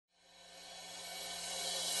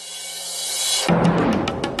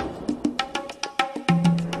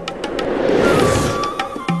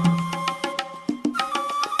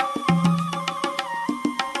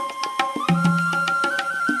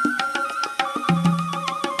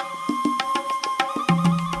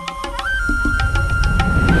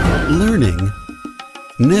Learning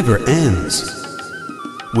never ends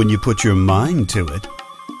when you put your mind to it.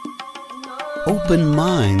 Open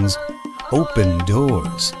minds, open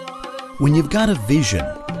doors. When you've got a vision,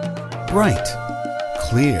 bright,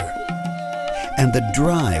 clear, and the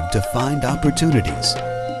drive to find opportunities,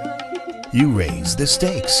 you raise the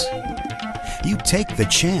stakes. You take the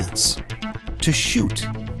chance to shoot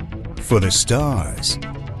for the stars,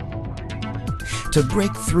 to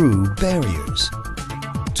break through barriers,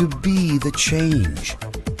 to be the change.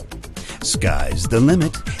 Sky's the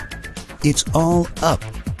limit. It's all up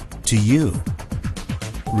to you.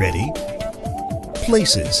 Ready?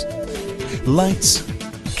 Places. Lights,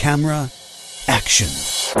 camera, action.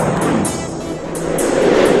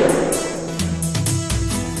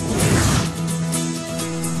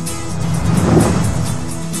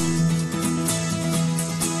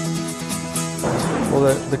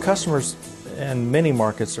 Well, the customers in many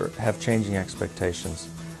markets have changing expectations.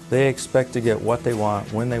 They expect to get what they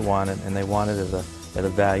want, when they want it, and they want it at a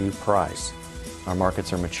value price. Our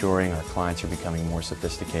markets are maturing, our clients are becoming more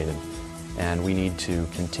sophisticated, and we need to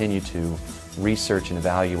continue to research and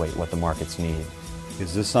evaluate what the markets need.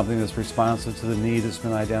 Is this something that's responsive to the need that's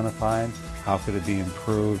been identified? How could it be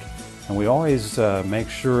improved? And we always make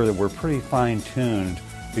sure that we're pretty fine-tuned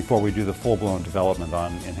before we do the full-blown development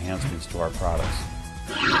on enhancements to our products.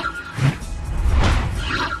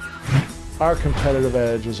 Our competitive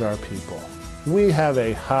edge is our people. We have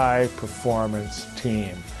a high-performance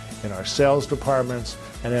team in our sales departments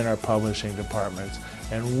and in our publishing departments,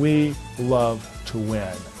 and we love to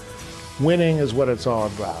win. Winning is what it's all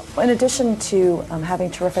about. In addition to having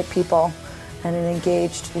terrific people and an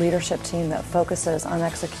engaged leadership team that focuses on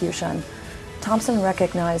execution, Thomson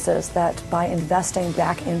recognizes that by investing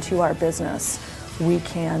back into our business, we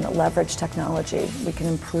can leverage technology, we can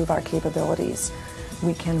improve our capabilities,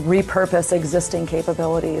 we can repurpose existing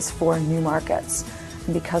capabilities for new markets.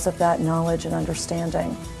 And because of that knowledge and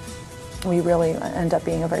understanding, we really end up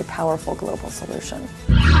being a very powerful global solution.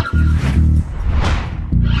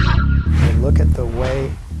 Look at the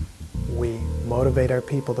way we motivate our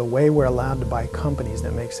people, the way we're allowed to buy companies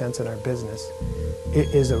that make sense in our business.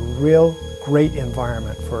 It is a real great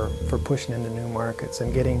environment for pushing into new markets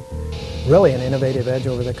and getting really an innovative edge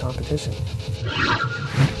over the competition.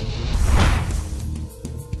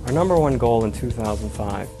 Our number one goal in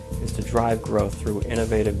 2005 is to drive growth through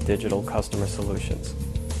innovative digital customer solutions.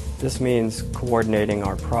 This means coordinating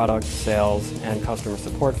our product, sales, and customer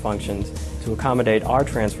support functions to accommodate our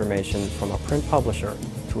transformation from a print publisher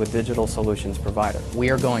to a digital solutions provider. We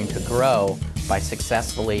are going to grow by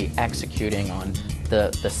successfully executing on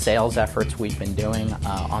the sales efforts we've been doing,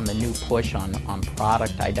 on the new push on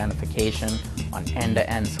product identification, on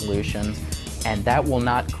end-to-end solutions, and that will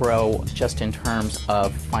not grow just in terms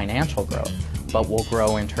of financial growth, but will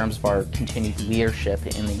grow in terms of our continued leadership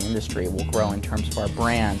in the industry, will grow in terms of our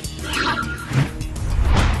brand.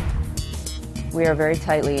 We are a very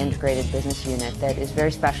tightly integrated business unit that is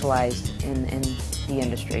very specialized in the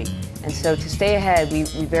industry. And so to stay ahead, we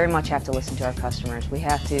very much have to listen to our customers. We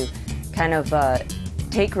have to kind of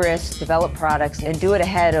take risks, develop products, and do it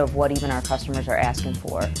ahead of what even our customers are asking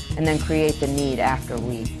for, and then create the need after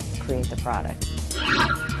we create the product.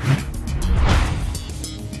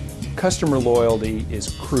 Customer loyalty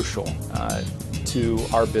is crucial to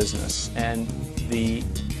our business, and the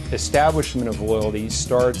establishment of loyalty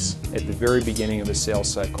starts at the very beginning of the sales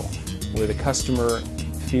cycle, where the customer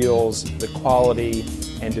feels the quality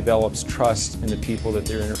and develops trust in the people that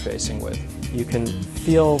they're interfacing with. You can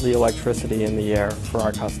feel the electricity in the air for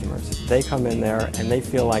our customers. They come in there and they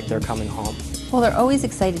feel like they're coming home. Well, they're always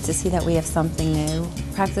excited to see that we have something new.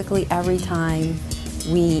 Practically every time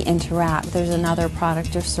we interact, there's another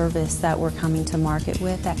product or service that we're coming to market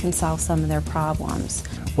with that can solve some of their problems.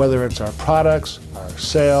 Whether it's our products, our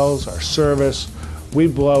sales, our service, we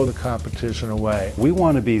blow the competition away. We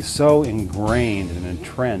want to be so ingrained and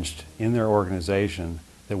entrenched in their organization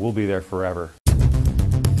that we'll be there forever.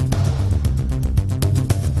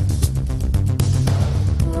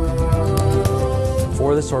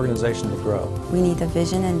 For this organization to grow, we need the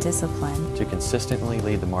vision and discipline to consistently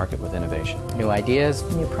lead the market with innovation. New ideas,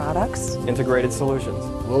 new products, integrated solutions.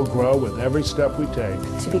 We'll grow with every step we take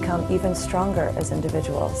to become even stronger as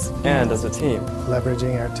individuals and as a team.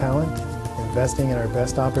 Leveraging our talent, investing in our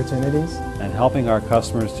best opportunities, and helping our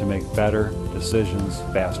customers to make better decisions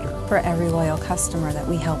faster. For every loyal customer that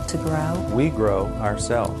we help to grow, we grow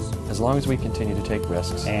ourselves. As long as we continue to take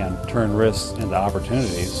risks and turn risks into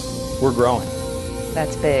opportunities, we're growing.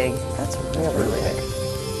 That's big. That's really big.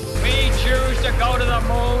 We choose to go to the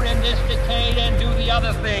moon in this decade and do the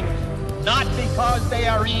other thing, not because they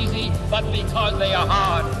are easy, but because they are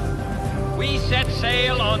hard. we set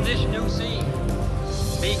sail on this new sea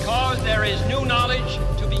because there is new knowledge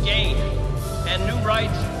to be gained and new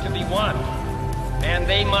rights to be won, and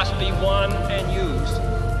they must be won and used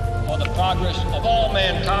for the progress of all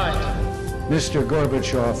mankind. Mr.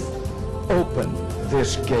 Gorbachev, open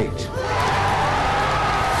this gate.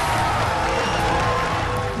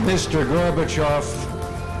 Mr.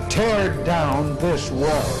 Gorbachev, tear down this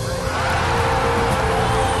wall.